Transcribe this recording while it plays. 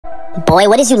Boy,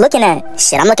 what is you looking at?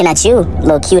 Shit, I'm looking at you,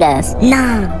 little cute ass.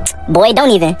 Nah. Boy, don't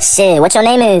even. Shit, what your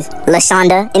name is?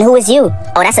 LaShonda. And who is you?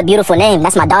 Oh, that's a beautiful name.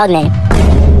 That's my dog name.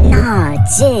 Nah,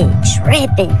 jig,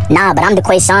 tripping. Nah, but I'm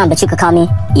DeQuayshawn, but you could call me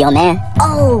your man.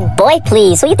 Oh, boy,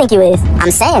 please, who you think you is?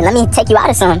 I'm saying, let me take you out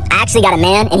of some. I actually got a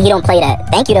man, and he don't play that.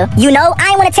 Thank you, though. You know, I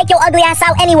ain't want to take your ugly ass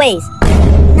out anyways.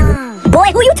 Nah.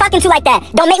 Boy, who you talking to like that?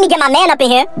 Don't make me get my man up in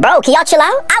here. Bro, can y'all chill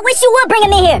out? I wish you would bring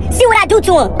him in here. See what I do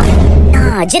to him.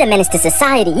 Nah, Jit a menace to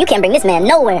society. You can't bring this man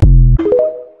nowhere.